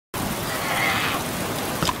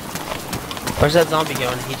Where's that zombie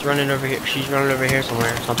going? He's running over here. She's running over here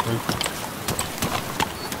somewhere or something.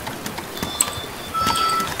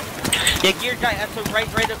 Yeah, gear guy, that's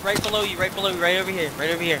right below you, right over here,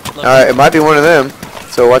 Alright, it might be one of them,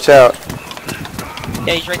 so watch out.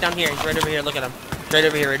 Yeah, he's right down here, he's right over here, look at him. Right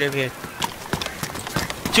over here.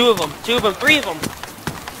 Two of them, three of them.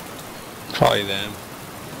 Probably them.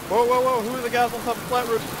 Whoa, who are the guys on top of the flat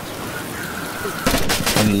roof?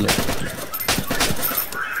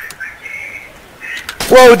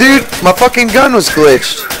 Whoa, dude, my fucking gun was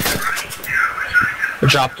glitched. I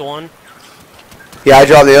dropped one. Yeah, I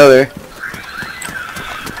dropped the other.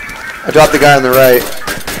 I dropped the guy on the right.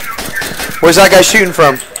 Where's that guy shooting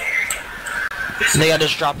from? I think I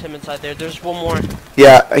just dropped him inside there. There's one more.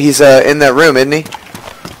 Yeah, he's in that room, isn't he?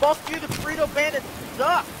 Fuck you, the Burrito Bandits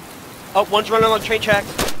suck! Oh, one's running on train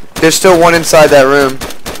tracks. There's still one inside that room.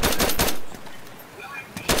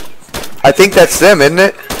 I think that's them, isn't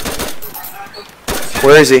it?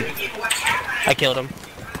 Where is he? I killed him.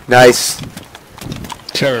 Nice.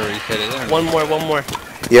 Trevor reset it there. One more.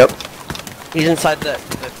 Yep. He's inside the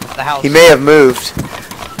house. He may have moved.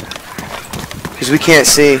 Because we can't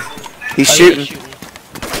see. He's shooting.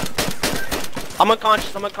 I'm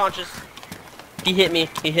unconscious. He hit me.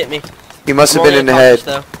 He must have been in the head.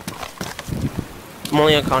 Though. I'm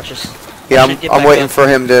only unconscious. Yeah, I'm waiting for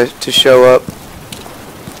him to show up.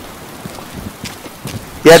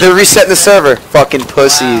 Yeah, they're resetting the server. Fucking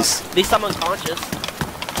pussies. Wow. At least I'm unconscious.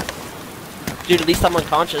 Dude, at least I'm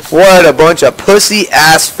unconscious. What a bunch of pussy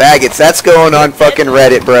ass faggots. That's going on fucking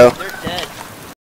Reddit, bro.